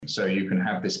So you can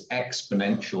have this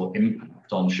exponential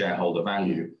impact on shareholder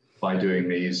value by doing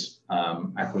these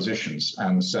acquisitions.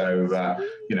 And so,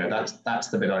 that's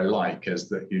the bit I like, is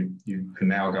that you can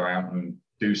now go out and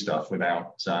do stuff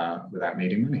without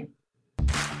needing money.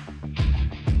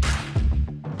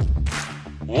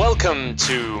 Welcome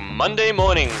to Monday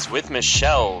Mornings with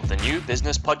Michelle, the new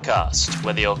business podcast.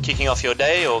 Whether you're kicking off your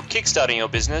day or kickstarting your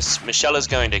business, Michelle is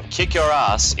going to kick your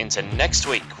ass into next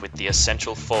week with the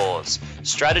essential fours: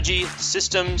 strategy,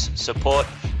 systems, support,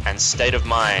 and state of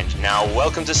mind. Now,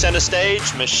 welcome to center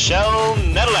stage, Michelle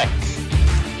Nedelec.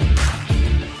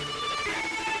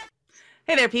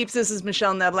 Hey there, peeps. This is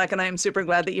Michelle Nedelec, and I am super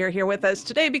glad that you're here with us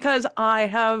today because I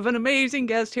have an amazing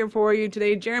guest here for you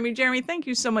today, Jeremy. Jeremy, thank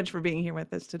you so much for being here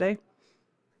with us today.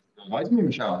 Nice to meet you,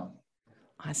 Michelle.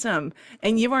 Awesome.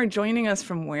 And you are joining us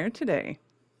from where today?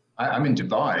 I'm in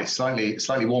Dubai,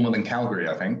 slightly warmer than Calgary,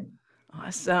 I think.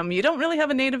 Awesome. You don't really have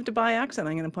a native Dubai accent.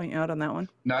 I'm going to point you out on that one.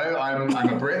 No, I'm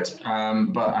a Brit,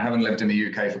 but I haven't lived in the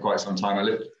UK for quite some time. I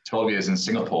lived 12 years in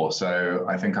Singapore, so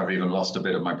I think I've even lost a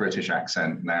bit of my British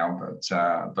accent now.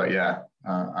 But yeah,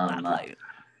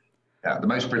 the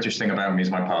most British thing about me is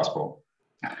my passport.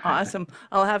 Awesome.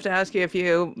 I'll have to ask you if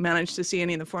you managed to see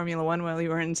any of the Formula One while you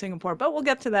were in Singapore, but we'll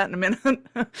get to that in a minute.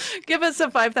 Give us a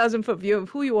 5,000-foot view of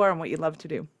who you are and what you love to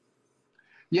do.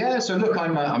 Yeah, so look,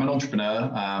 I'm an entrepreneur,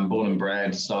 born and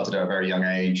bred, started at a very young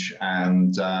age,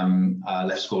 and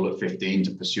left school at 15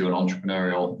 to pursue an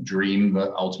entrepreneurial dream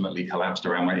that ultimately collapsed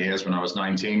around my ears when I was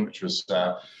 19, which was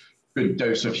a good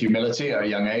dose of humility at a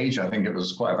young age. I think it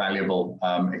was quite a valuable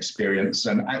experience.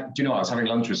 And do you know, I was having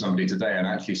lunch with somebody today and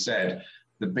actually said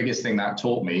the biggest thing that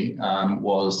taught me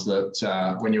was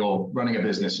that when you're running a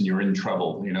business and you're in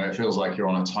trouble, it feels like you're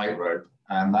on a tightrope.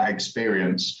 And that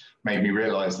experience made me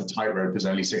realize the tightrope is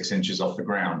only 6 inches off the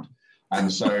ground.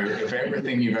 And so if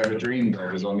everything you've ever dreamed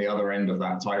of is on the other end of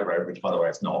that tightrope, which by the way,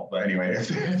 it's not, but anyway,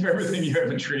 if everything you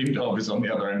ever dreamed of is on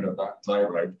the other end of that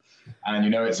tightrope,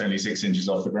 and it's only 6 inches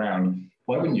off the ground,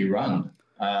 why wouldn't you run?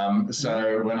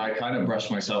 So when I kind of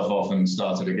brushed myself off and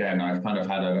started again, I've kind of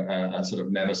had a sort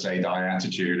of never say die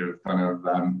attitude of kind of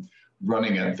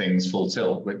running at things full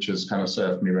tilt, which has kind of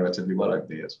served me relatively well over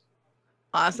the years.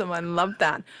 Awesome. I love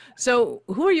that. So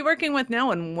who are you working with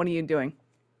now and what are you doing?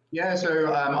 Yeah, so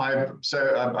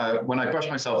when I brushed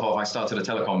myself off, I started a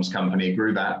telecoms company,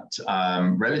 grew that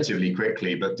relatively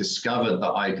quickly, but discovered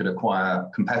that I could acquire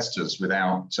competitors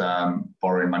without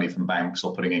borrowing money from banks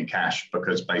or putting in cash,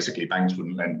 because basically banks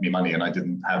wouldn't lend me money and I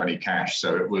didn't have any cash.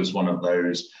 So it was one of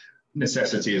those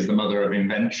necessity is the mother of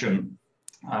invention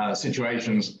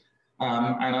situations.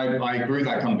 And I grew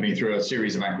that company through a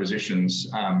series of acquisitions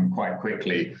quite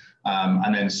quickly,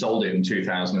 and then sold it in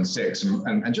 2006,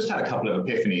 and just had a couple of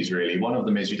epiphanies, really. One of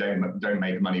them is you don't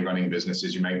make money running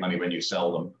businesses, you make money when you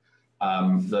sell them.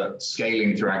 That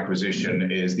scaling through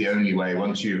acquisition is the only way.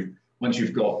 Once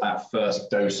you've got that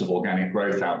first dose of organic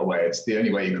growth out the way, it's the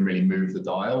only way you can really move the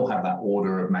dial, have that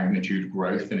order of magnitude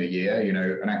growth in a year.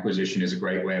 An acquisition is a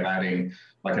great way of adding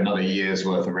like another year's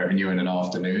worth of revenue in an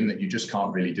afternoon that you just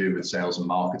can't really do with sales and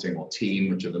marketing or team,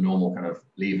 which are the normal kind of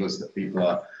levers that people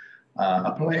are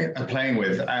playing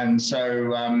with. And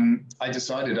so I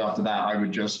decided after that I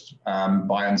would just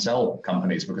buy and sell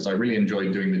companies, because I really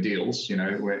enjoyed doing the deals. In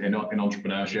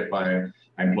entrepreneurship, I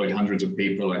employed hundreds of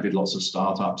people. I did lots of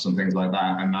startups and things like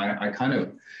that. And I kind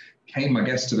of came, I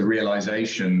guess, to the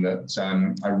realization that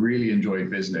I really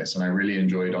enjoyed business and I really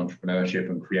enjoyed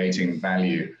entrepreneurship and creating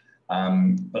value.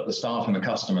 But the staff and the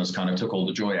customers kind of took all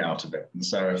the joy out of it. And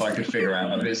so if I could figure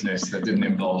out a business that didn't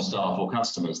involve staff or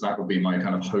customers, that would be my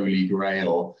kind of holy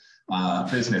grail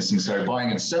business. And so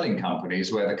buying and selling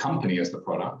companies where the company is the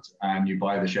product and you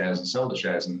buy the shares and sell the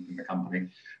shares in the company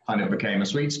kind of became a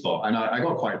sweet spot. And I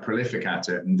got quite prolific at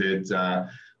it and did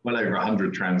well over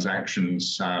 100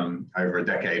 transactions over a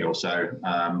decade or so.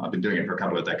 I've been doing it for a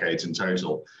couple of decades in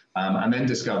total, and then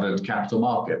discovered capital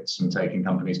markets and taking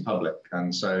companies public.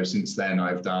 And so since then,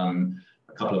 I've done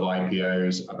a couple of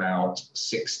IPOs, about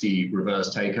 60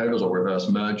 reverse takeovers or reverse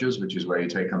mergers, which is where you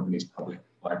take companies public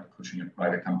by pushing a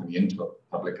private company into a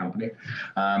public company.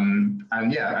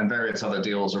 And various other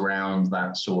deals around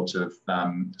that sort of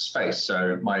space.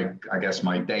 So I guess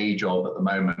my day job at the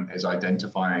moment is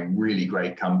identifying really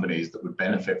great companies that would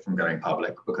benefit from going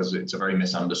public, because it's a very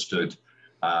misunderstood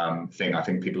thing. I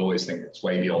think people always think it's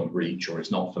way beyond reach, or it's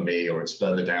not for me, or it's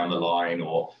further down the line,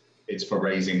 or it's for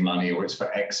raising money, or it's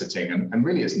for exiting. And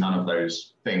really it's none of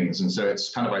those things. And so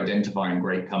it's kind of identifying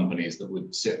great companies that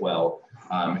would sit well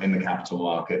in the capital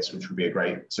markets, which would be a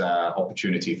great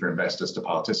opportunity for investors to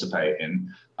participate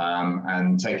in,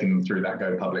 and taking them through that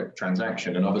go public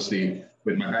transaction. And obviously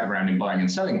with my background in buying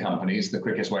and selling companies, the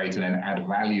quickest way to then add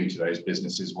value to those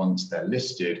businesses once they're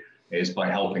listed is by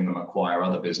helping them acquire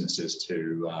other businesses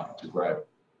to grow.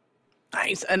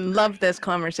 Nice. I love this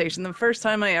conversation. The first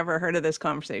time I ever heard of this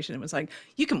conversation, it was like,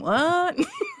 you can what?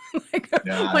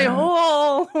 My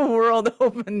whole world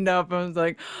opened up. I was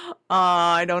like,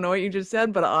 I don't know what you just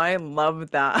said, but I love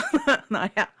that.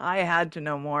 And I had to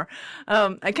know more.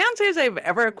 I can't say as I've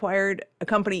ever acquired a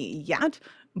company yet,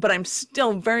 but I'm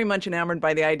still very much enamored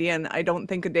by the idea. And I don't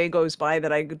think a day goes by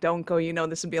that I don't go,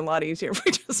 this would be a lot easier if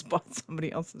we just bought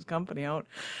somebody else's company out.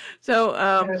 So,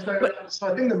 so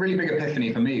I think the really big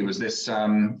epiphany for me was this,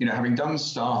 having done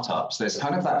startups, there's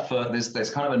kind of there's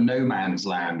kind of a no man's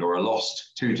land or a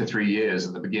lost 2 to 3 years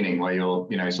at the beginning where you're,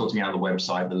 sorting out the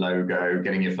website, the logo,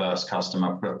 getting your first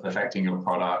customer, perfecting your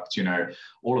product,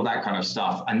 all of that kind of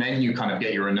stuff. And then you kind of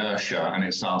get your inertia and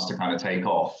it starts to kind of take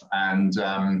off. And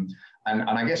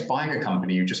I guess buying a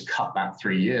company, you just cut that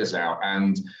 3 years out,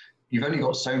 and you've only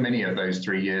got so many of those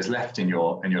 3 years left in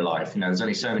your life. There's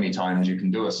only so many times you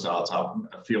can do a startup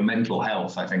for your mental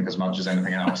health, I think, as much as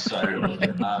anything else. So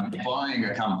buying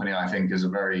a company, I think, is a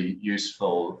very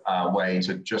useful way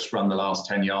to just run the last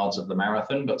 10 yards of the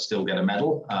marathon, but still get a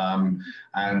medal.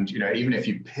 And even if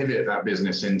you pivot that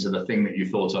business into the thing that you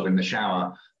thought of in the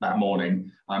shower that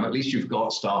morning, at least you've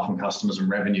got staff and customers and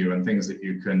revenue and things that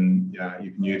you can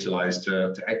utilize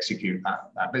to execute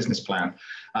that business plan.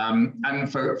 And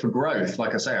for growth,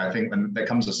 like I say, I think when there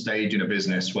comes a stage in a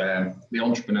business where the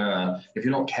entrepreneur, if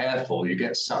you're not careful, you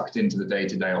get sucked into the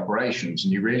day-to-day operations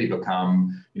and you really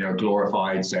become, a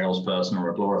glorified salesperson or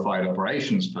a glorified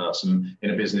operations person in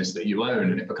a business that you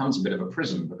own, and it becomes a bit of a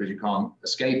prison because you can't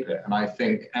escape it. And I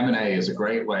think M&A is a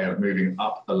great way of moving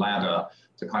up the ladder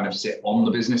to kind of sit on the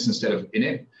business instead of in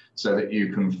it, so that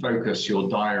you can focus your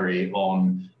diary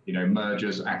on,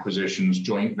 mergers, acquisitions,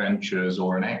 joint ventures,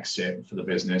 or an exit for the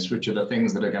business, which are the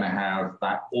things that are going to have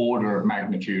that order of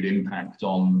magnitude impact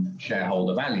on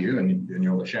shareholder value, and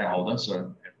you're the shareholder,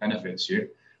 so it benefits you.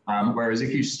 Whereas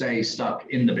if you stay stuck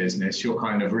in the business, you're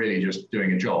kind of really just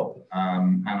doing a job.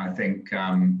 And I think,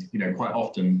 quite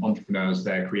often entrepreneurs,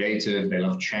 they're creative, they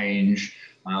love change.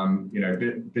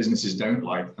 Businesses don't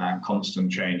like that constant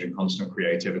change and constant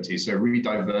creativity. So really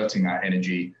diverting that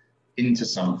energy into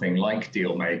something like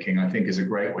deal making, I think, is a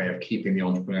great way of keeping the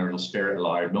entrepreneurial spirit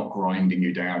alive, not grinding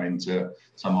you down into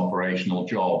some operational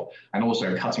job, and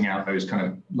also cutting out those kind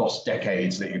of lost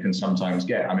decades that you can sometimes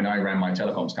get. I mean, I ran my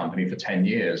telecoms company for 10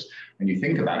 years, and you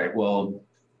think about it, well,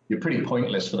 you're pretty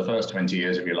pointless for the first 20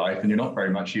 years of your life, and you're not very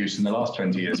much use in the last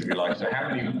 20 years of your life. So how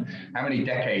many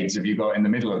decades have you got in the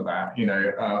middle of that,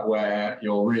 where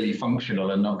you're really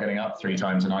functional and not getting up 3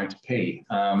 times a night to pee?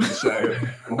 Does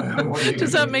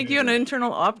that make you an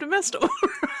internal optimist?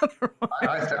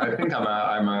 I think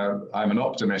I'm an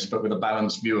optimist, but with a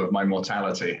balanced view of my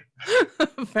mortality.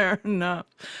 Fair enough.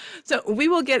 So we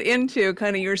will get into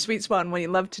kind of your sweet spot and what you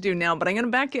love to do now, but I'm going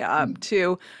to back you up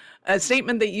to a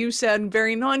statement that you said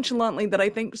very nonchalantly that I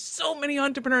think so many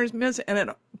entrepreneurs miss, and it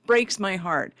breaks my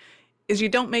heart, is you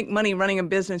don't make money running a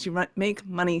business, you make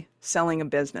money selling a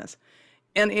business.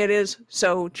 And it is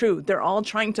so true. They're all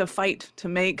trying to fight to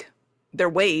make their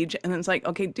wage, and it's like,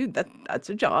 okay, dude, that's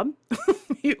a job.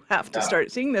 You have to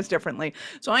start seeing this differently.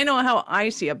 So I know how I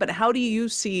see it, but how do you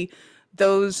see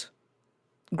those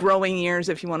growing years,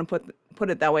 if you want to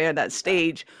put it that way, at that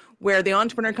stage where the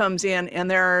entrepreneur comes in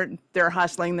and they're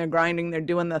hustling, they're grinding, they're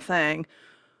doing the thing?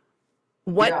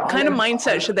 What kind of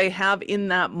mindset should they have in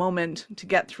that moment to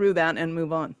get through that and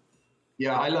move on?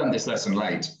 Yeah, I learned this lesson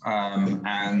late,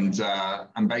 and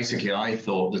basically I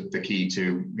thought that the key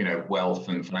to wealth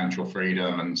and financial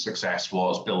freedom and success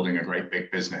was building a great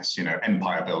big business,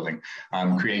 empire building,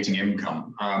 creating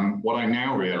income. What I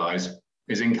now realize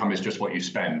is income is just what you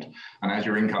spend. And as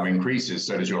your income increases,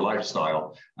 so does your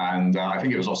lifestyle. And I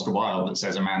think it was Oscar Wilde that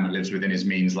says a man that lives within his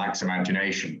means lacks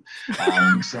imagination.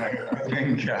 So I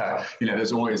think,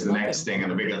 there's always the next thing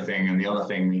and the bigger thing and the other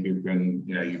thing you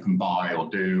can buy or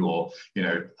do or,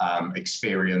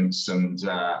 experience. And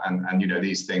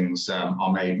these things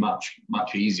are made much,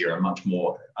 much easier and much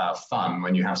more fun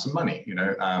when you have some money,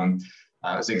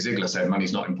 Zig Ziglar said,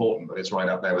 money's not important, but it's right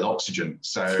up there with oxygen.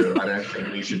 So I don't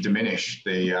think we should diminish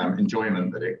the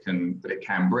enjoyment that it can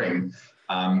bring.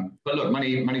 But look,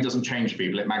 money doesn't change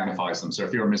people; it magnifies them. So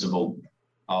if you're a miserable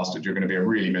bastard, you're going to be a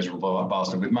really miserable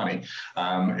bastard with money.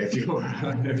 If you're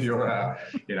a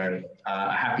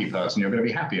happy person, you're going to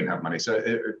be happy and have money. So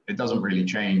it doesn't really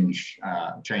change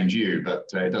you, but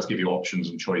it does give you options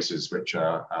and choices, which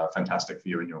are fantastic for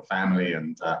you and your family,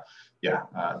 and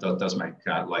does make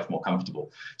life more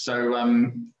comfortable. So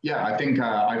I think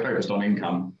I focused on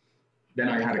income. then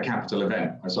I had a capital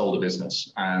event. I sold a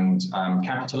business, and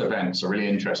capital events are really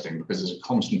interesting because there's a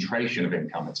concentration of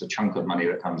income. It's a chunk of money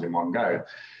that comes in one go.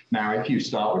 Now, if you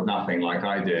start with nothing like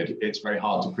I did, it's very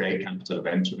hard to create capital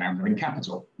events without having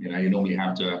capital. You know, you normally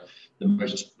have to, the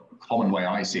most common way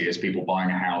I see is people buying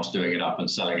a house, doing it up and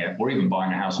selling it, or even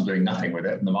buying a house and doing nothing with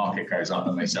it, and the market goes up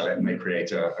and they sell it and they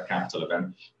create a capital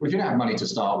event. Well, if you don't have money to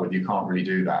start with, you can't really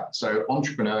do that. So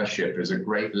entrepreneurship is a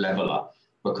great leveler,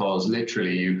 because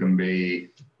literally you can be,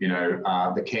 you know,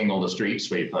 the king or the street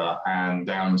sweeper, and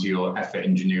down to your effort,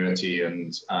 ingenuity,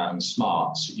 and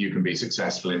smarts, you can be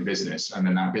successful in business. And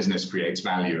then that business creates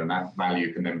value, and that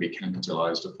value can then be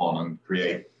capitalized upon and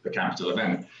create the capital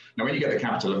event. Now, when you get the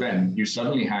capital event, you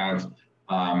suddenly have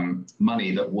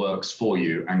money that works for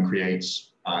you and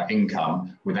creates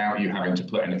income without you having to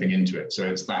put anything into it. So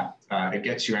it's that, it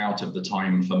gets you out of the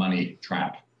time for money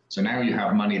trap. So now you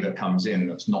have money that comes in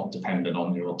that's not dependent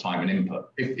on your time and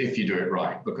input, if you do it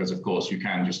right. Because of course you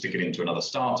can just stick it into another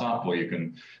startup, or you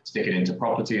can stick it into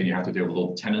property and you have to deal with all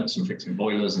the tenants and fixing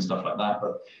boilers and stuff like that.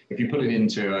 But if you put it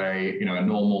into a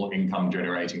normal income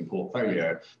generating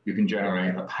portfolio, you can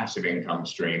generate a passive income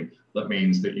stream. That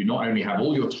means that you not only have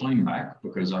all your time back,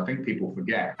 because I think people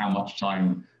forget how much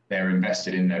time they're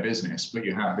invested in their business, but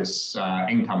you have this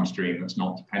income stream that's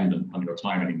not dependent on your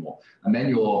time anymore. And then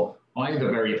you're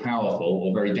either very powerful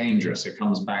or very dangerous. It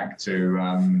comes back to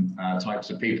types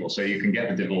of people. So you can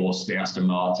get the divorce, the Aston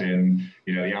Martin,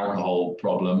 you know, the alcohol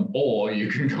problem, or you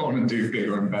can go on and do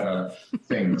bigger and better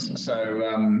things. So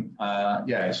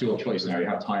yeah, it's your choice now. You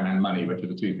have time and money, which are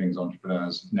the two things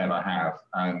entrepreneurs never have.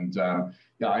 And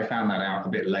yeah, I found that out a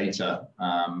bit later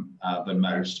than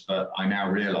most, but I now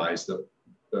realize that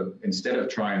instead of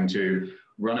trying to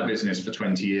run a business for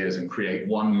 20 years and create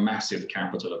one massive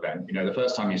capital event, you know, the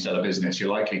first time you sell a business, you're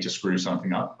likely to screw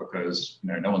something up because,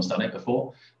 you know, no one's done it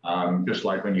before. Just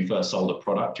like when you first sold a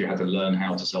product, you had to learn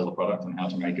how to sell the product and how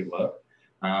to make it work.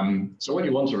 So what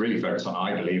you want to really focus on,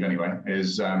 I believe anyway,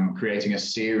 is creating a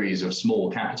series of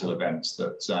small capital events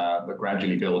that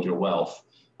gradually build your wealth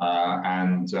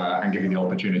and give you the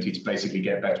opportunity to basically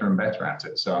get better and better at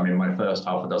it. So I mean, my first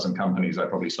half a dozen companies I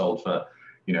probably sold for,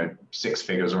 you know, 6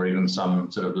 figures or even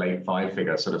some sort of late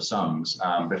 5-figure sort of sums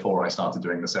before I started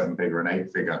doing the 7-figure and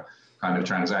 8-figure kind of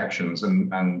transactions.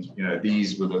 And you know,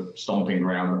 these were the stomping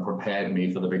ground that prepared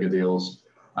me for the bigger deals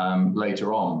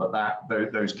later on.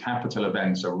 But those capital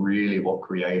events are really what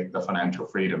create the financial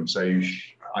freedom. So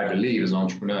I believe as an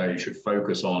entrepreneur, you should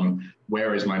focus on,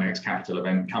 where is my next capital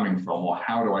event coming from, or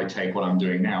how do I take what I'm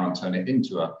doing now and turn it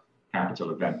into a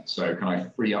capital event? So can I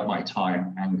free up my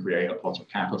time and create a pot of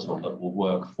capital that will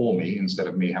work for me instead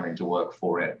of me having to work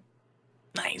for it?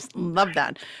 Nice. Love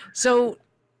that. So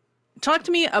talk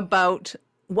to me about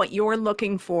what you're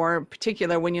looking for, in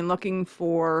particular when you're looking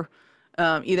for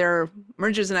either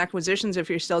mergers and acquisitions, if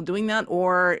you're still doing that,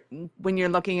 or when you're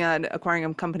looking at acquiring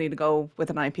a company to go with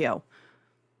an IPO.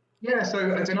 Yeah,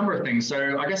 so it's a number of things.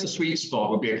 So I guess a sweet spot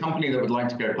would be a company that would like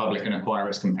to go public and acquire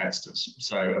its competitors.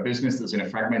 So a business that's in a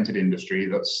fragmented industry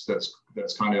that's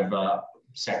kind of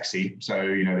sexy. So,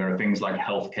 you know, there are things like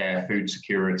healthcare, food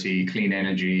security, clean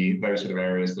energy, those sort of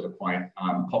areas that are quite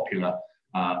popular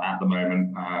at the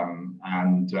moment.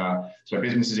 So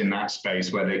businesses in that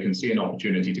space where they can see an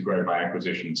opportunity to grow by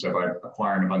acquisition. So by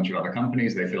acquiring a bunch of other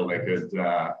companies, they feel they could,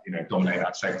 you know, dominate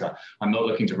that sector. I'm not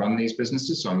looking to run these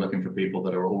businesses, so I'm looking for people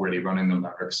that are already running them,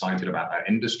 that are excited about that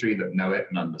industry, that know it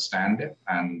and understand it.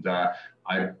 And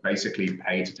I basically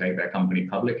pay to take their company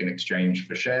public in exchange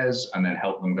for shares, and then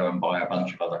help them go and buy a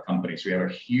bunch of other companies. We have a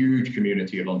huge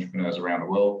community of entrepreneurs around the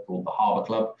world called the Harbour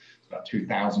Club. It's about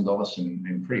 2,000 of us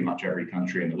in pretty much every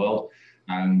country in the world.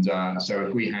 And so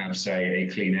if we have, say,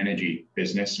 a clean energy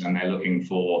business and they're looking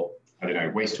for, I don't know,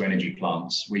 waste to energy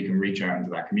plants, we can reach out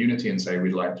into that community and say,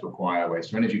 we'd like to acquire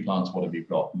waste to energy plants. What have you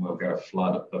got? And we'll get a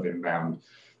flood of inbound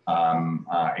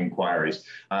inquiries.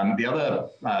 The other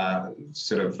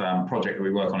sort of project that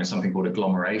we work on is something called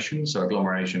agglomeration. So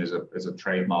agglomeration is a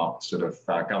trademark sort of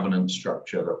governance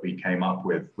structure that we came up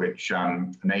with, which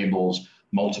enables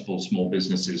multiple small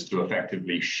businesses to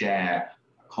effectively share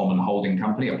a common holding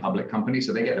company, a public company.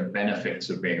 So they get the benefits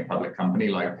of being a public company,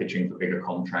 like pitching for bigger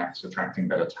contracts, attracting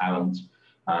better talent,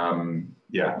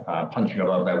 punching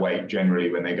above their weight generally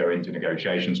when they go into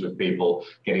negotiations with people,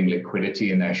 getting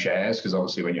liquidity in their shares, because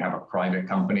obviously when you have a private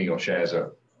company, your shares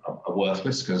are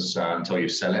worthless, because until you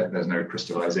sell it, there's no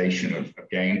crystallization of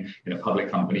gain. In a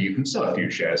public company, you can sell a few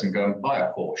shares and go and buy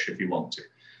a Porsche if you want to.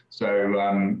 So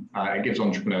it gives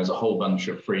entrepreneurs a whole bunch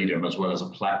of freedom, as well as a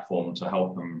platform to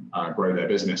help them grow their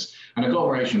business. And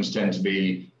agglomerations tend to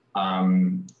be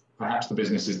perhaps the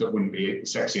businesses that wouldn't be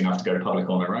sexy enough to go public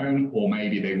on their own, or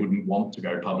maybe they wouldn't want to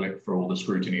go public for all the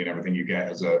scrutiny and everything you get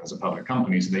as a public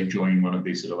company. So they join one of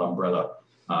these sort of umbrella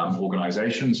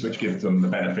organizations, which give them the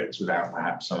benefits without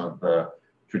perhaps some of the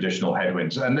traditional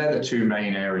headwinds. And they're the two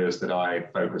main areas that I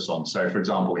focus on. So for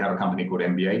example, we have a company called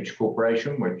MBH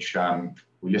Corporation, which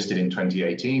we listed in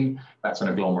 2018. That's an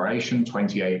agglomeration.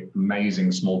 28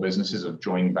 amazing small businesses have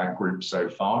joined that group so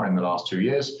far in the last 2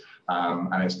 years.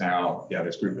 And it's now,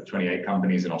 this group of 28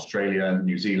 companies in Australia,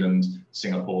 New Zealand,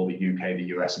 Singapore, the UK, the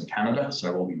US, and Canada.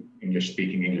 So all the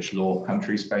English-speaking, English law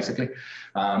countries, basically.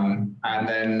 And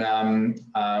then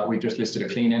we just listed a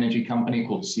clean energy company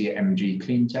called CMG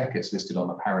Cleantech. It's listed on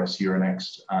the Paris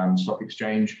Euronext Stock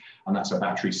Exchange. And that's a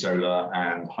battery, solar,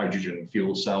 and hydrogen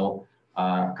fuel cell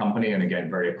company. And again,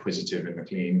 very acquisitive in the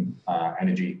clean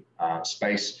energy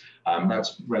space.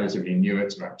 That's relatively new.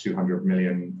 It's about 200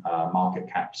 million market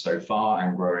cap so far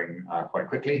and growing quite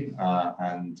quickly.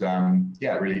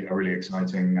 Really a really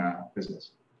exciting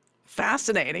business.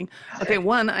 Fascinating. Okay,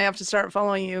 one, I have to start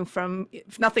following you from,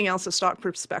 if nothing else, a stock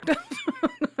perspective.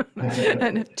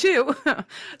 And two,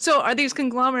 so are these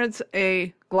conglomerates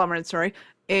a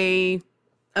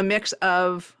mix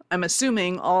of, I'm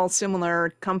assuming, all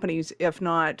similar companies, if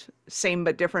not same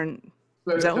but different?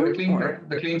 So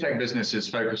the clean tech business is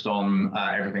focused on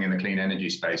everything in the clean energy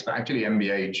space, but actually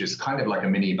MBH is kind of like a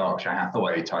mini Berkshire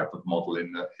Hathaway type of model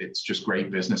in that it's just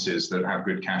great businesses that have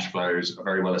good cash flows, are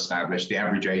very well established. The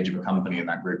average age of a company in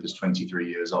that group is 23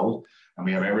 years old. And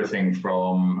we have everything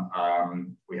from,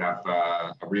 we have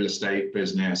a real estate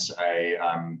business, a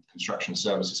construction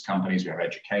services companies, we have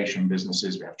education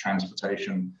businesses, we have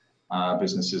transportation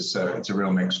businesses. So it's a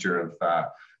real mixture of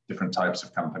different types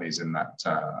of companies in that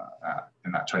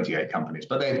 28 companies,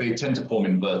 but they tend to form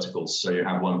in verticals. So you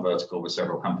have one vertical with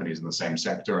several companies in the same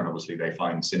sector, and obviously they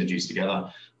find synergies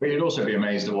together. But you'd also be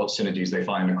amazed at what synergies they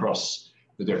find across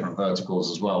the different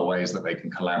verticals as well, ways that they can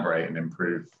collaborate and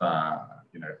improve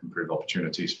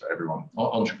opportunities for everyone.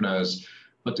 Entrepreneurs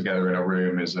put together in a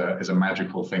room is a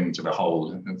magical thing to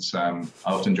behold. It's I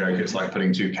often joke it's like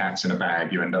putting two cats in a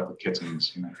bag. You end up with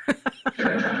kittens.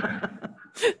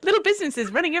 Little businesses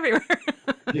running everywhere.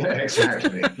 Yeah,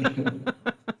 exactly.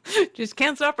 Just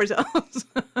can't stop ourselves.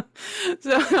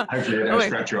 So hopefully they don't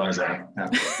scratch your eyes out. Yeah.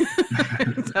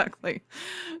 Exactly.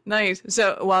 Nice.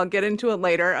 So I'll get into it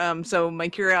later. So my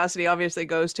curiosity obviously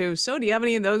goes to, so do you have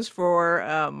any of those for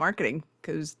marketing?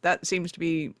 Because that seems to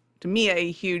be, to me,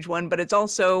 a huge one, but it's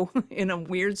also in a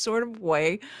weird sort of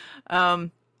way,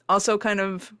 also kind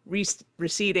of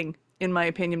receding, in my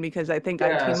opinion, because I think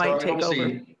IT might take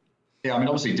over. Yeah, I mean,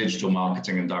 obviously digital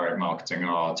marketing and direct marketing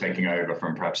are taking over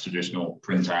from perhaps traditional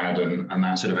print ad and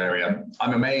that sort of area.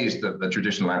 I'm amazed that the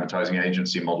traditional advertising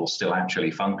agency model still actually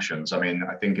functions. I mean,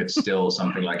 I think it's still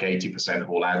something like 80%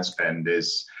 of all ad spend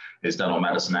is done on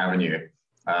Madison Avenue.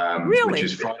 Really?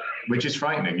 Which is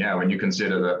frightening, yeah, when you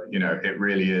consider that, it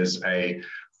really is a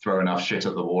throw enough shit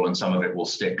at the wall and some of it will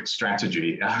stick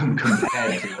strategy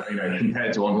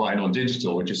compared to online or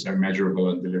digital, which is so measurable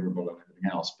and deliverable and everything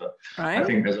else. But right. I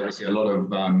think there's obviously a lot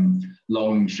of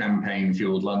long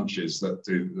champagne-fueled lunches that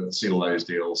seal those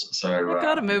deals. So I've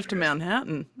got to move to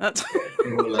Manhattan. That's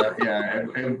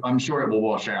I'm sure it will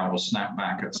wash out or snap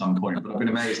back at some point. But I've been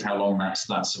amazed how long that's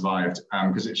survived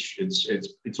because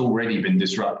it's already been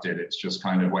disrupted. It's just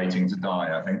kind of waiting to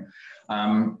die, I think.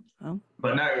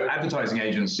 But no, advertising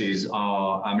agencies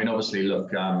are, I mean, obviously,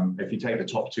 look, if you take the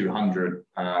top 200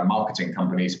 marketing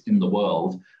companies in the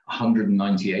world,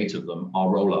 198 of them are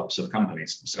roll-ups of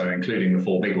companies. So including the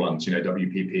four big ones,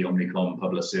 WPP, Omnicom,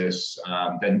 Publicis,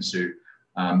 Dentsu,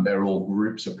 they're all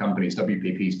groups of companies.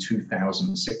 WPP's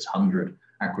 2,600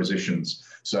 acquisitions.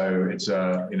 So it's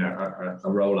a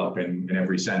roll-up in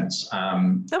every sense.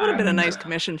 That would have been a nice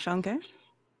commission, Shankar.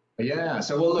 Yeah.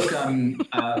 So, well, look,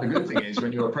 the good thing is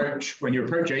when you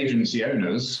approach agency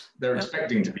owners, they're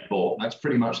expecting to be bought. That's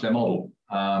pretty much their model.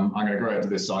 I'm going to grow it to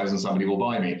this size and somebody will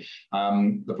buy me.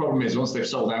 The problem is once they've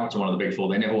sold out to one of the big four,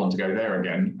 they never want to go there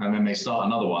again. And then they start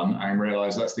another one and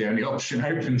realize that's the only option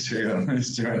open to them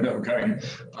is to end up going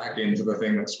back into the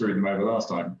thing that screwed them over last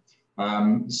time.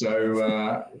 I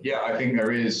think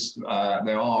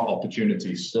there are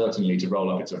opportunities certainly to roll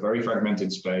up. It's a very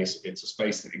fragmented space. It's a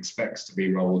space that expects to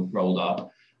be rolled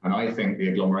up. And I think the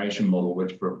agglomeration model,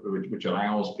 which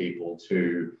allows people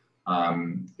to,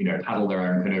 paddle their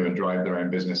own canoe and drive their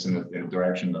own business in the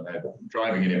direction that they're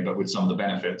driving it in, but with some of the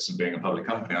benefits of being a public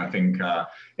company, I think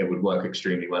it would work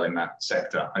extremely well in that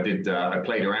sector. I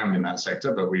played around in that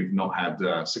sector, but we've not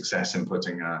had success in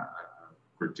putting a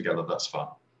group together thus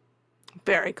far.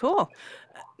 Very cool.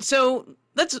 So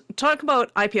let's talk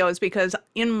about IPOs because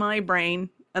in my brain,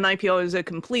 an IPO is a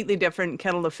completely different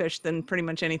kettle of fish than pretty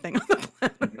much anything on the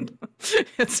planet.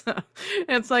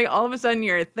 It's like all of a sudden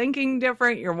you're thinking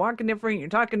different, you're walking different, you're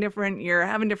talking different, you're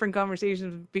having different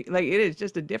conversations. Like it is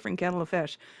just a different kettle of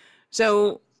fish.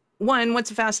 So one, what's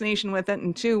the fascination with it?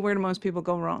 And two, where do most people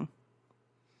go wrong?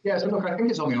 Yeah, so look, I think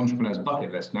it's on the entrepreneur's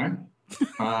bucket list now.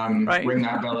 Right. Ring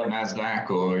that bell at NASDAQ,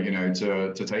 or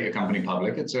to take your company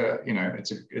public. It's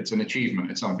an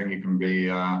achievement. It's something you can be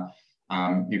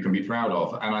proud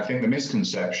of. And I think the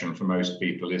misconception for most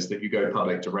people is that you go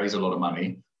public to raise a lot of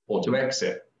money or to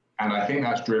exit. And I think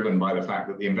that's driven by the fact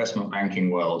that the investment banking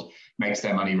world makes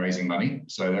their money raising money.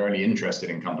 So they're only interested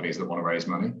in companies that want to raise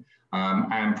money.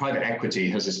 And private equity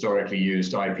has historically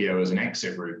used IPO as an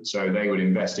exit route. So they would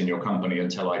invest in your company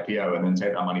until IPO and then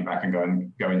take that money back and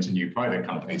go into new private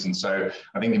companies. And so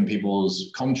I think in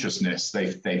people's consciousness,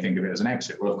 they think of it as an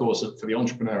exit. Well, of course, for the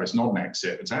entrepreneur, it's not an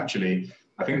exit. It's actually,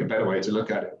 I think the better way to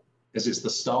look at it is it's the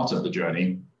start of the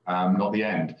journey, not the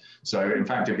end. So in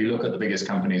fact, if you look at the biggest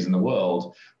companies in the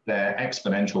world, their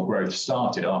exponential growth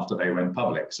started after they went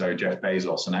public. So Jeff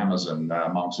Bezos and Amazon,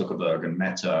 Mark Zuckerberg and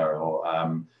Meta, or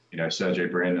Sergey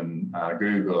Brin and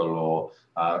Google, or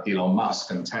Elon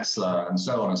Musk and Tesla, and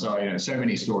so on and so on. So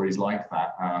many stories like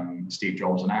that. Steve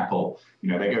Jobs and Apple.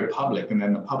 They go public, and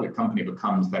then the public company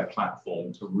becomes their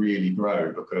platform to really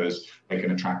grow because they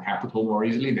can attract capital more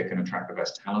easily. They can attract the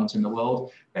best talent in the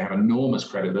world. They have enormous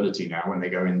credibility now when they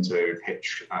go into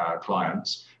pitch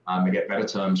clients. They get better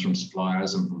terms from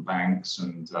suppliers and from banks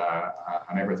and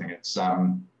everything.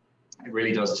 It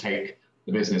really does take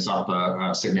the business up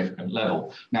a significant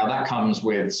level. Now that comes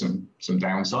with some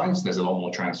downsides. There's a lot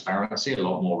more transparency, a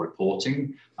lot more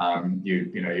reporting.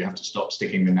 You have to stop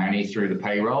sticking the nanny through the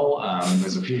payroll.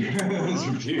 There's a few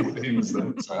things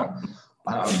that.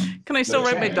 Can I still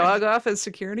write my dog off as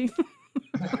security?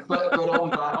 but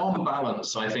on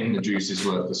balance, I think the juice is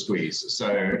worth the squeeze. So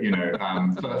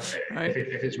right.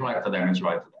 if it's right for them, it's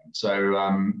right for them. So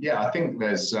I think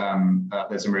there's some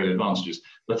real advantages.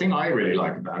 The thing I really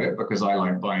like about it, because I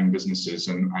like buying businesses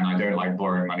and I don't like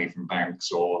borrowing money from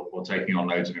banks or taking on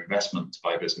loads of investment to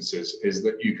buy businesses, is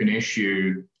that you can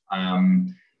issue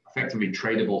effectively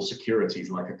tradable securities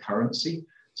like a currency.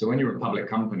 So when you're a public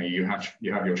company, you have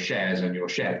your shares and your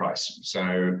share price.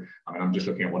 So I'm just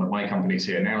looking at one of my companies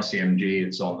here now, CMG.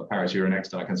 It's on the Paris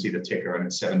Euronext, and I can see the ticker, and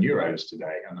it's €7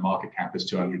 today, and the market cap is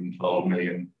 212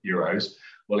 million euros.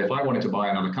 Well, if I wanted to buy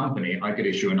another company, I could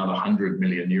issue another 100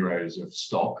 million euros of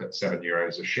stock at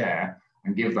 €7 a share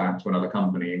and give that to another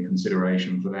company in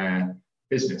consideration for their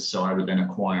business. So I would then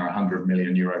acquire a €100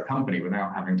 million company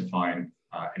without having to find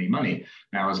any money.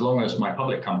 Now, as long as my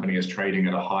public company is trading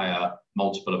at a higher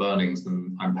multiple of earnings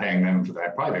than I'm paying them for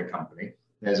their private company,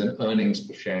 there's an earnings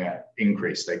per share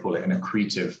increase. They call it an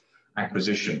accretive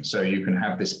acquisition. So you can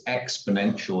have this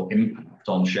exponential impact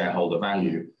on shareholder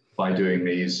value by doing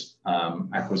these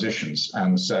acquisitions.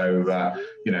 And so,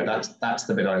 that's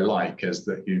the bit I like, is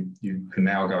that you can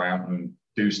now go out and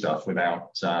do stuff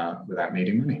without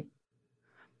needing money.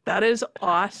 That is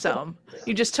awesome.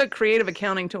 You just took creative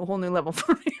accounting to a whole new level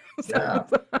for me. Yeah.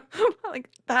 Like,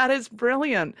 that is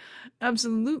brilliant.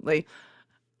 Absolutely.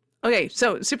 Okay,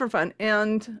 so super fun.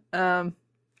 And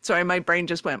sorry, my brain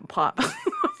just went pop.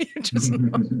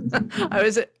 I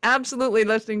was absolutely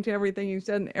listening to everything you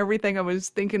said, and everything I was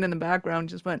thinking in the background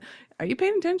just went, are you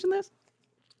paying attention to this?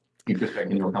 You're just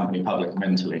making your company public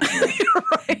mentally. You're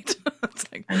right.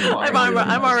 It's like,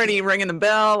 I'm already ringing the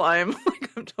bell. I'm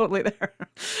totally there.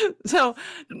 So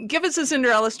give us a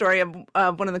Cinderella story of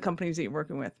one of the companies that you're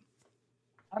working with.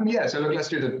 So look, let's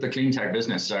do the clean tech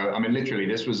business. So literally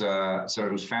this was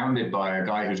it was founded by a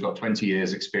guy who's got 20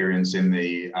 years experience in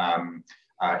the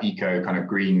eco kind of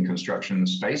green construction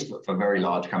space, but for very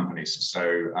large companies.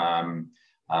 So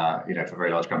for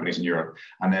very large companies in Europe.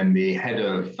 And then the head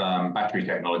of battery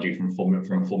technology from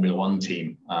a Formula One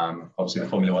team. Obviously the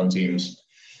Formula One teams,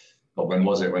 when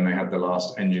was it when they had the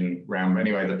last engine round?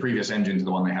 Anyway, the previous engine to the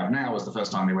one they have now was the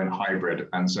first time they went hybrid.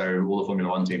 And so all the Formula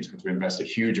One teams had to invest a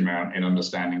huge amount in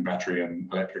understanding battery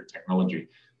and electric technology.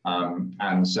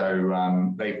 And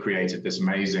so they've created this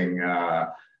amazing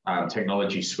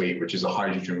technology suite, which is a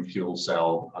hydrogen fuel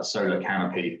cell, a solar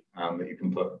canopy that you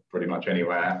can put pretty much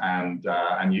anywhere, and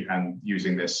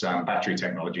using this battery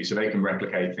technology, so they can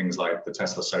replicate things like the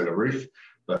Tesla solar roof,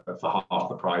 but for half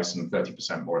the price and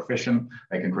 30% more efficient.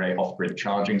 They can create off-grid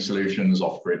charging solutions,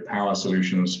 off-grid power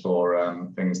solutions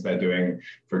for things they're doing.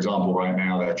 For example, right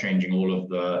now they're changing all of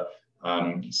the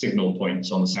signal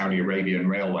points on the Saudi Arabian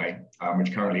railway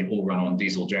which currently all run on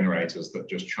diesel generators that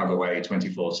just chug away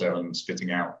 24/7,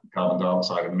 spitting out carbon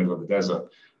dioxide in the middle of the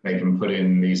desert. They can put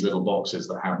in these little boxes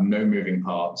that have no moving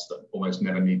parts, that almost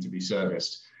never need to be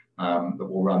serviced, that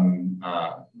will run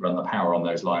the power on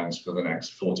those lines for the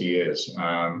next 40 years.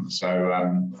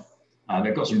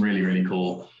 They've got some really, really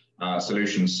cool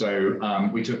solutions. So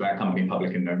we took that company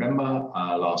public in November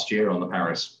last year on the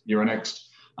Paris Euronext.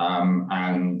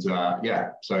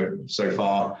 So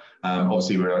far,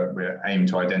 obviously we're aiming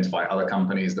to identify other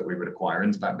companies that we would acquire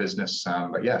into that business.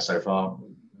 So far,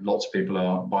 lots of people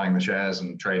are buying the shares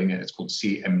and trading it. It's called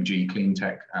CMG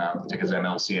Cleantech, the ticker's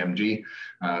MLCMG,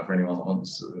 for anyone that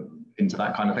wants into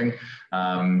that kind of thing.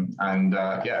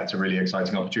 It's a really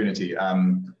exciting opportunity.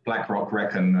 BlackRock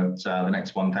reckon that the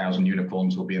next 1,000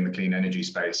 unicorns will be in the clean energy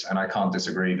space. And I can't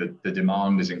disagree that the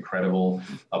demand is incredible.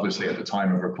 Obviously, at the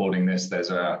time of recording this,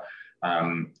 there's a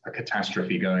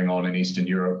catastrophe going on in Eastern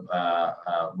Europe,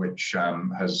 which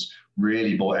has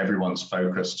really brought everyone's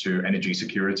focus to energy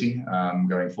security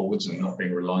going forwards and not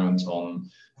being reliant on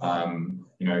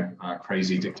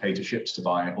crazy dictatorships to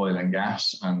buy oil and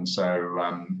gas. And so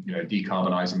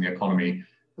decarbonizing the economy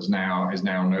is now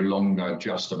no longer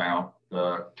just about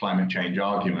the climate change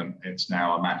argument. It's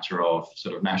now a matter of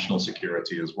sort of national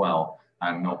security as well,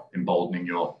 and not emboldening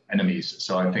your enemies.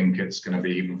 So I think it's going to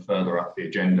be even further up the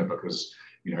agenda, because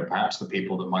perhaps the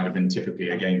people that might have been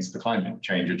typically against the climate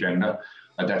change agenda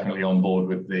are definitely on board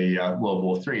with the World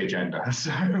War III agenda, or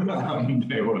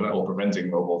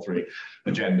preventing World War III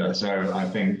agenda. So I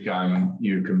think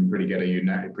you can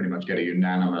pretty much get a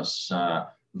unanimous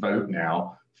vote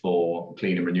now for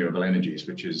clean and renewable energies,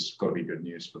 which has got to be good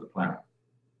news for the planet.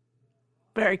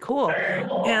 Very cool.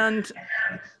 And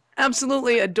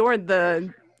absolutely adored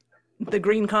the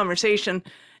green conversation.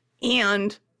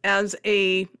 And as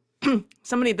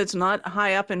somebody that's not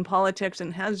high up in politics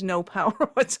and has no power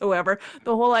whatsoever,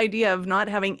 the whole idea of not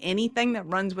having anything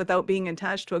that runs without being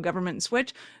attached to a government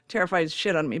switch terrifies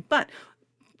shit on me. But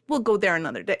we'll go there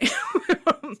another day.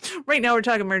 Right now we're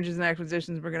talking mergers and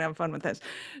acquisitions. We're going to have fun with this.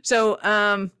 So,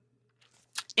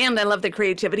 and I love the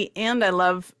creativity, and I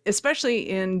love, especially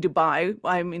in Dubai.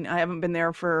 I mean, I haven't been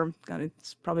there for, God,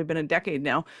 it's probably been a decade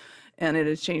now, and it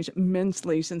has changed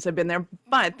immensely since I've been there.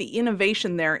 But the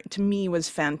innovation there, to me, was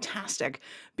fantastic,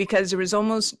 because there was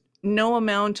almost no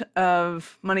amount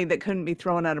of money that couldn't be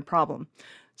thrown at a problem.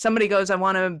 Somebody goes, I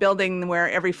want a building where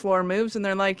every floor moves, and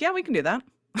they're like, yeah, we can do that.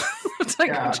 It's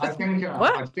like, I think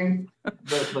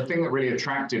the thing that really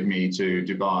attracted me to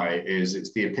Dubai is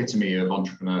it's the epitome of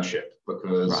entrepreneurship,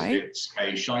 because it's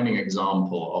a shining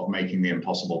example of making the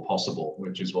impossible possible,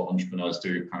 which is what entrepreneurs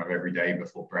do kind of every day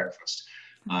before breakfast.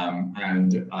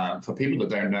 For people that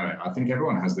don't know it, I think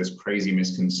everyone has this crazy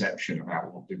misconception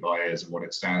about what Dubai is and what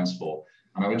it stands for.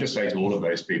 And I would just say to all of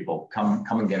those people, come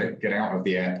and get out of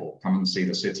the airport, come and see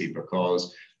the city,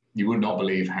 because you would not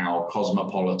believe how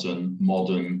cosmopolitan,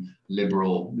 modern,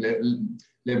 liberal,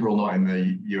 not in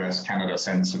the US, Canada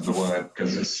sense of the word,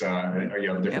 because it's a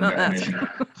different definition.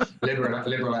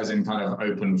 Liberal as in kind of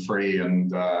open, free,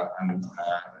 and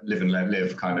live and let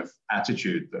live kind of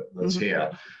attitude that's here.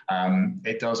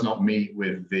 It does not meet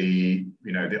with the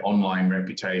online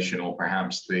reputation, or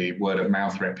perhaps the word of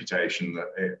mouth reputation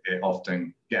that it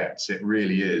often gets. It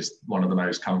really is one of the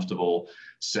most comfortable,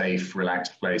 safe,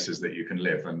 relaxed places that you can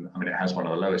live. And I mean, it has one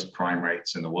of the lowest crime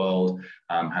rates in the world,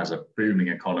 has a booming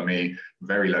economy,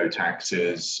 very low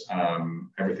taxes,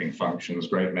 everything functions,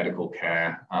 great medical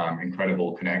care,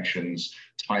 incredible connections.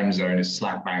 Time zone is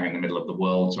slap bang in the middle of the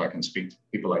world, so I can speak to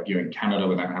people like you in Canada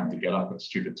without having to get up at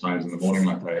stupid times in the morning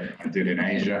like I did in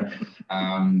Asia.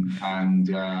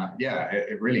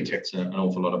 It really ticks an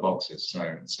awful lot of boxes. So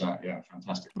it's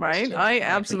fantastic. Right, I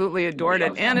absolutely adored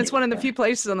it, and it's one of the few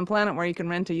places on the planet where you can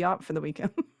rent a yacht for the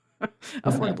weekend,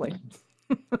 affordably.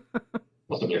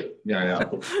 Possibly, yeah.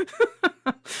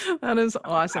 That is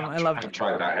awesome. I love it. I've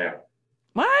tried that here.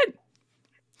 What?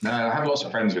 No, I have lots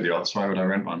of friends with yachts. Why would I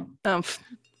rent one?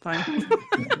 Fine.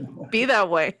 Be that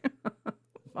way.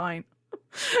 Fine.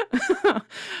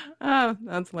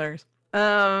 That's hilarious.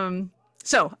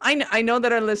 So I know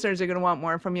that our listeners are going to want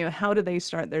more from you. How do they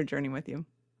start their journey with you?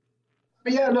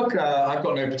 Yeah, look, I've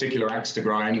got no particular axe to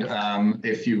grind.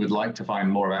 If you would like to find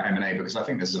more about M&A, because I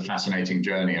think this is a fascinating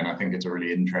journey, and I think it's a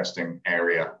really interesting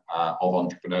area of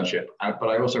entrepreneurship. But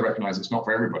I also recognize it's not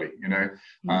for everybody.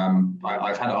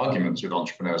 I've had arguments with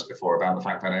entrepreneurs before about the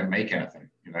fact that I don't make anything,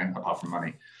 apart from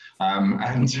money.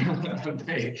 And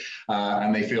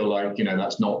they feel like,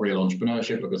 that's not real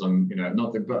entrepreneurship because I'm,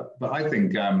 not the, but I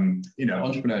think,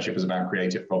 entrepreneurship is about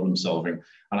creative problem solving.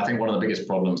 And I think one of the biggest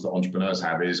problems that entrepreneurs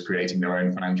have is creating their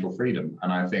own financial freedom.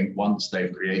 And I think once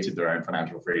they've created their own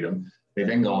financial freedom, they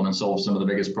then go on and solve some of the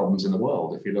biggest problems in the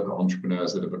world. If you look at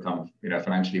entrepreneurs that have become,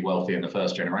 financially wealthy in the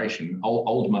first generation,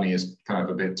 old money is kind of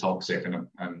a bit toxic, and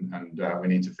we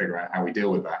need to figure out how we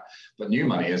deal with that. But new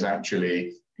money is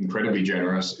actually incredibly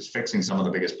generous, is fixing some of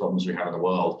the biggest problems we have in the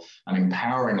world, and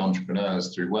empowering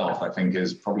entrepreneurs through wealth, I think,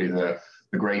 is probably the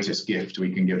greatest gift we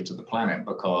can give to the planet,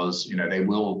 because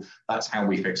that's how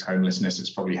we fix homelessness.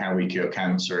 It's probably how we cure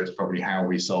cancer. It's probably how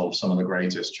we solve some of the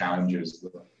greatest challenges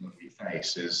that we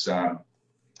face, is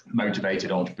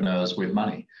motivated entrepreneurs with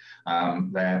money.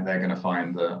 They're going to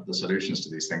find the solutions to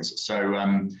these things. So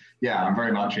I'm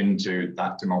very much into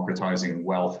that democratizing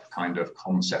wealth kind of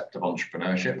concept of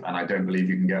entrepreneurship. And I don't believe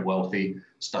you can get wealthy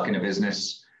stuck in a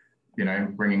business,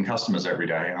 bringing customers every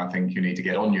day. I think you need to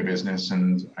get on your business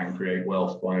and create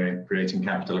wealth by creating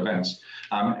capital events.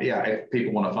 If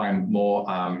people want to find more,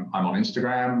 I'm on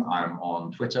Instagram, I'm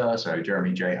on Twitter, so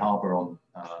Jeremy J. Harbour on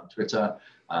Twitter.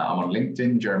 I'm on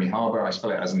LinkedIn, Jeremy Harbour. I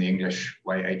spell it as in the English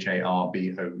way, Harbour.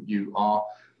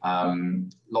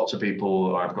 Lots of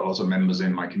people, I've got lots of members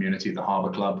in my community, the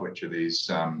Harbour Club, which are these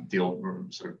sort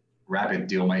of rabid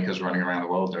deal makers running around the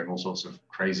world doing all sorts of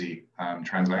crazy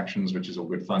transactions, which is all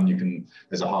good fun.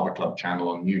 There's a Harbour Club channel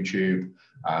on YouTube.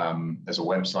 There's a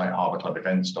website,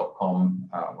 harbourclubevents.com,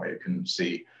 where you can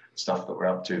see stuff that we're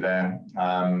up to there.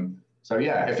 I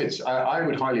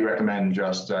would highly recommend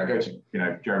just go to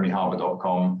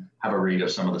jeremyharbour.com, have a read of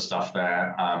some of the stuff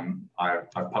there.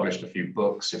 I've published a few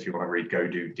books. If you want to read Go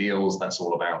Do Deals, that's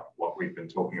all about what we've been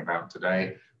talking about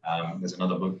today. There's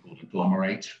another book called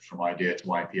Agglomerate, From Idea to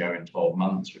IPO in 12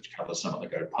 Months, which covers some of the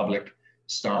Go Public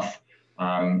stuff.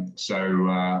 Just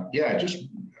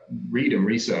read and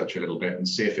research a little bit and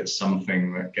see if it's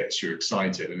something that gets you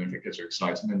excited. And if it gets you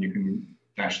excited, then you can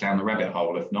dash down the rabbit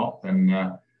hole. If not,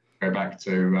 then go back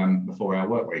to the 4-hour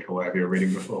work week or whatever you were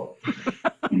reading before.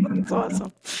 That's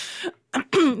awesome.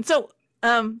 So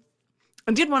I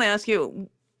did want to ask you,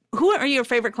 who are your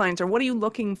favorite clients, or what are you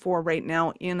looking for right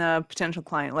now in a potential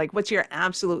client? Like, what's your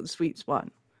absolute sweet spot?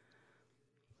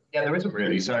 Yeah, there isn't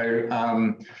really. So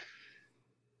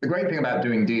the great thing about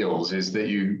doing deals is that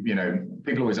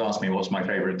people always ask me what's my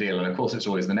favorite deal, and of course it's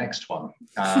always the next one.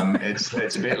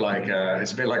 It's a bit like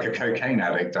a cocaine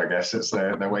addict, I guess.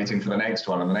 They're waiting for the next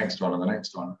one and the next one and the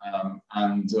next one.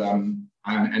 And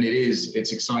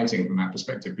it's exciting from that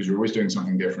perspective, because you're always doing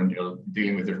something different. You're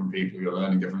dealing with different people. You're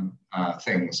learning different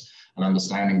things and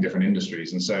understanding different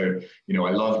industries. And so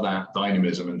I love that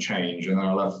dynamism and change, and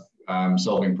I love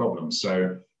solving problems.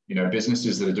 So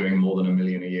businesses that are doing more than $1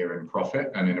 million a year in profit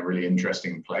and in a really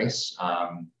interesting place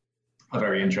are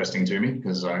very interesting to me,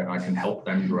 because I can help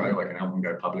them grow. I can help them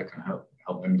go public and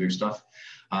help them do stuff.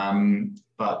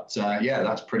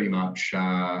 That's pretty much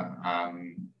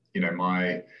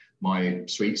my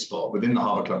sweet spot within the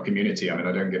Harbour Club community. I mean,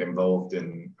 I don't get involved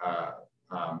in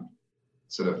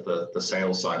sort of the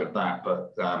sales side of that,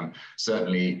 but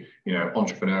certainly,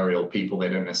 entrepreneurial people, they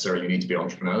don't necessarily need to be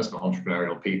entrepreneurs, but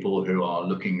entrepreneurial people who are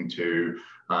looking to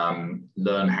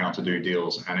learn how to do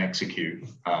deals and execute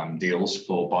deals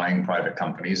for buying private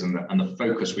companies. And the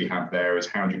focus we have there is,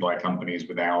 how do you buy companies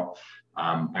without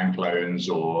bank loans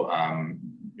or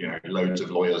loads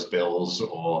of lawyers' bills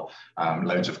or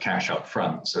loads of cash up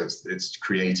front. So it's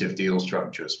creative deal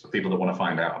structures. For people that want to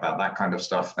find out about that kind of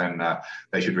stuff, then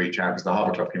they should reach out, because the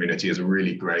Harbour Club community is a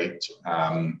really great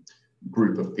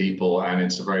group of people, and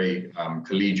it's a very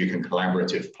collegiate and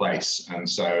collaborative place. And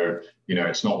so,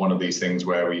 it's not one of these things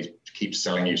where we keep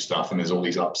selling you stuff and there's all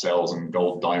these upsells and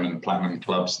gold, diamond, platinum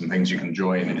clubs and things you can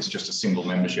join. And it's just a single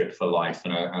membership for life,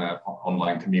 and an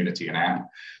online community, an app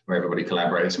where everybody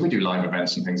collaborates. And we do live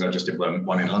events and things. I just did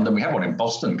one in London. We have one in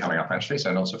Boston coming up, actually,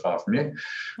 so not so far from you,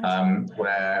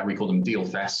 where we call them Deal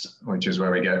Fest, which is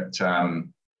where we get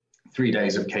 3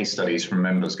 days of case studies from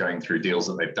members going through deals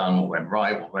that they've done, what went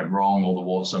right, what went wrong, all the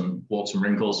warts and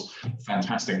wrinkles.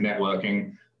 Fantastic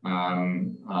networking.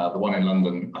 The one in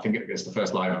London, I think it's the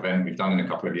first live event we've done in a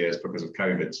couple of years because of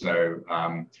COVID. So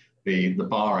the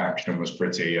bar action was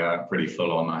pretty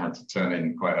full on. I had to turn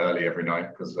in quite early every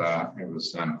night because it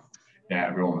was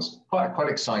everyone was quite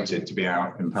excited to be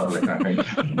out in public, I think.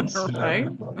 Right.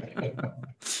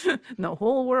 The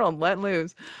whole world let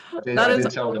loose. I did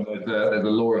tell them there's a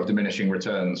law of diminishing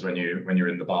returns when you're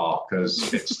in the bar,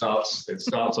 because it starts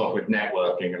off with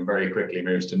networking and very quickly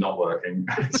moves to not working.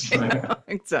 Yeah,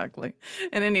 exactly.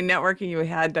 And any networking you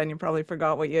had done, you probably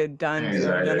forgot what you had done.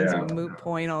 Exactly, so that is a moot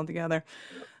point altogether.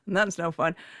 That's no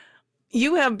fun.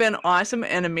 You have been awesome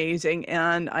and amazing,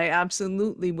 and I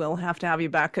absolutely will have to have you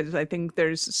back because I think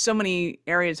there's so many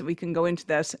areas that we can go into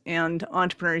this, and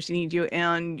entrepreneurs need you,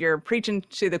 and you're preaching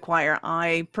to the choir.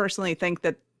 I personally think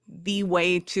that the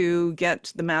way to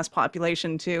get the mass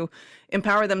population to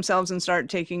empower themselves and start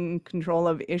taking control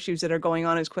of issues that are going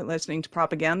on is quit listening to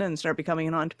propaganda and start becoming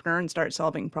an entrepreneur and start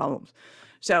solving problems.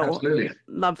 So absolutely.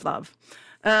 Love.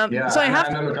 Yeah, so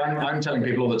look, I'm telling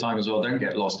people all the time as well, don't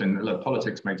get lost in, look,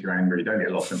 politics makes you angry. Don't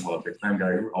get lost in politics. Don't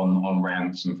go on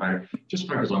rants and just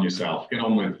focus on yourself. Get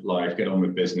on with life, get on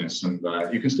with business. And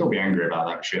you can still be angry about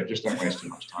that shit. Just don't waste too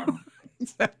much time.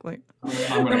 Exactly.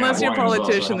 Unless you're a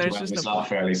politician, there's just a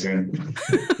fairly soon.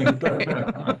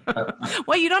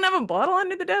 Well, you don't have a bottle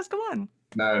under the desk? Come on.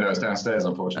 No, it's downstairs,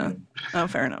 unfortunately. Oh,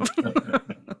 fair enough.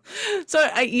 So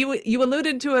you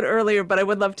alluded to it earlier, but I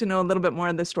would love to know a little bit more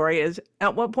of the story. Is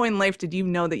at what point in life did you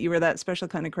know that you were that special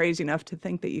kind of crazy enough to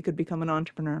think that you could become an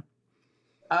entrepreneur?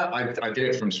 I did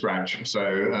it from scratch.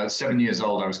 So 7 years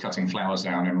old, I was cutting flowers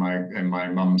down in my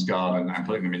mum's garden and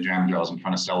putting them in jam jars and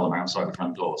trying to sell them outside the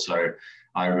front door. So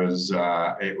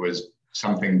it was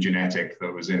something genetic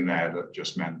that was in there that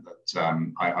just meant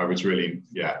that I was really,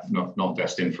 not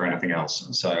destined for anything else.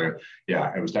 So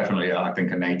it was definitely, I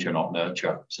think, a nature, not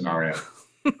nurture scenario.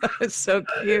 That's so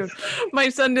cute. My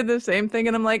son did the same thing,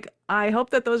 and I'm like, I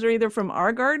hope that those are either from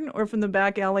our garden or from the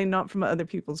back alley, not from other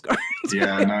people's gardens.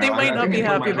 Yeah, no, they might not be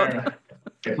happy about that.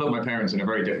 It put my parents in a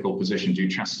very difficult position. Do you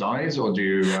chastise or do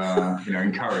you,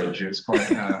 encourage? It's quite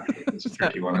it's a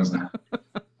tricky one, isn't it?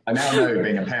 I now know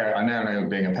being a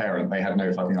parent, they had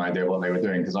no fucking idea what they were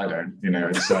doing because I don't.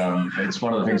 It's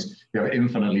one of the things, you have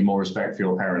infinitely more respect for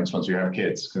your parents once you have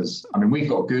kids. Because we've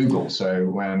got Google, so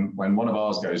when one of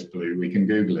ours goes blue, we can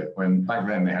Google it. When back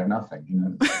then they had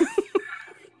nothing.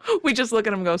 We just look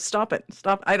at them and go, "Stop it!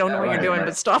 Stop! I don't know what you're doing,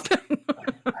 but stop it."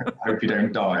 I hope you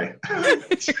don't die.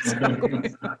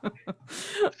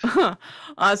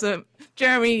 Awesome,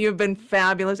 Jeremy. You've been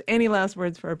fabulous. Any last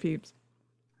words for our peeps?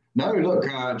 No, look,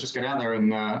 just get out there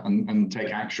and take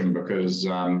action because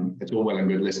it's all well and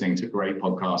good listening to great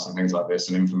podcasts and things like this,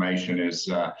 and information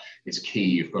is key.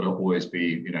 You've got to always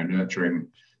be,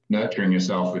 nurturing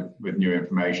yourself with new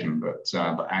information, but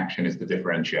action is the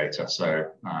differentiator.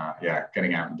 So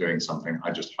getting out and doing something,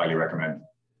 I just highly recommend.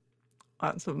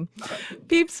 Awesome.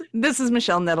 Peeps, this is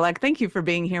Michelle Nedelec. Thank you for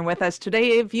being here with us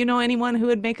today. If you know anyone who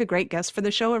would make a great guest for the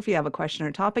show, or if you have a question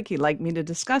or topic you'd like me to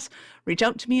discuss, reach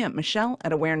out to me at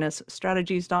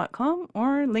michelle@awarenessstrategies.com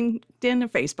or LinkedIn or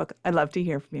Facebook. I'd love to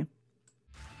hear from you.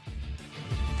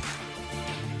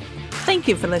 Thank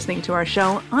you for listening to our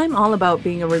show. I'm all about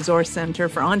being a resource center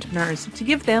for entrepreneurs to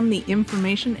give them the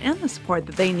information and the support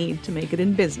that they need to make it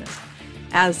in business.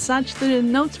 As such, the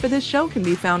notes for this show can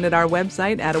be found at our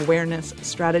website at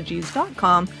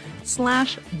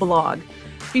awarenessstrategies.com/blog.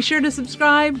 Be sure to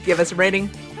subscribe, give us a rating.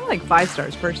 I like 5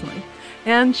 stars personally,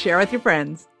 and share with your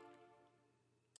friends.